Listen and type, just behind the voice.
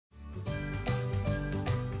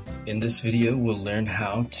In this video, we'll learn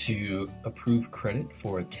how to approve credit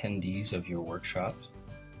for attendees of your workshop.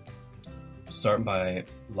 Start by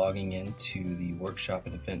logging into the workshop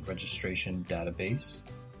and event registration database.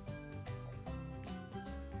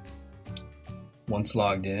 Once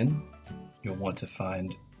logged in, you'll want to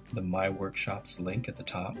find the My Workshops link at the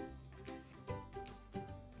top.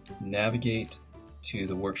 Navigate to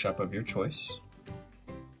the workshop of your choice.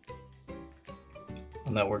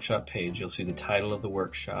 On that workshop page, you'll see the title of the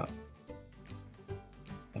workshop,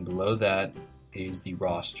 and below that is the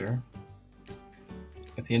roster.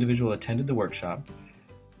 If the individual attended the workshop,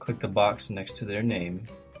 click the box next to their name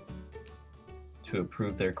to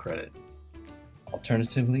approve their credit.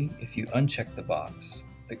 Alternatively, if you uncheck the box,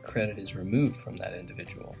 the credit is removed from that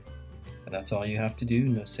individual. And that's all you have to do.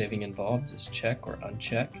 No saving involved. Just check or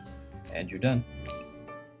uncheck, and you're done.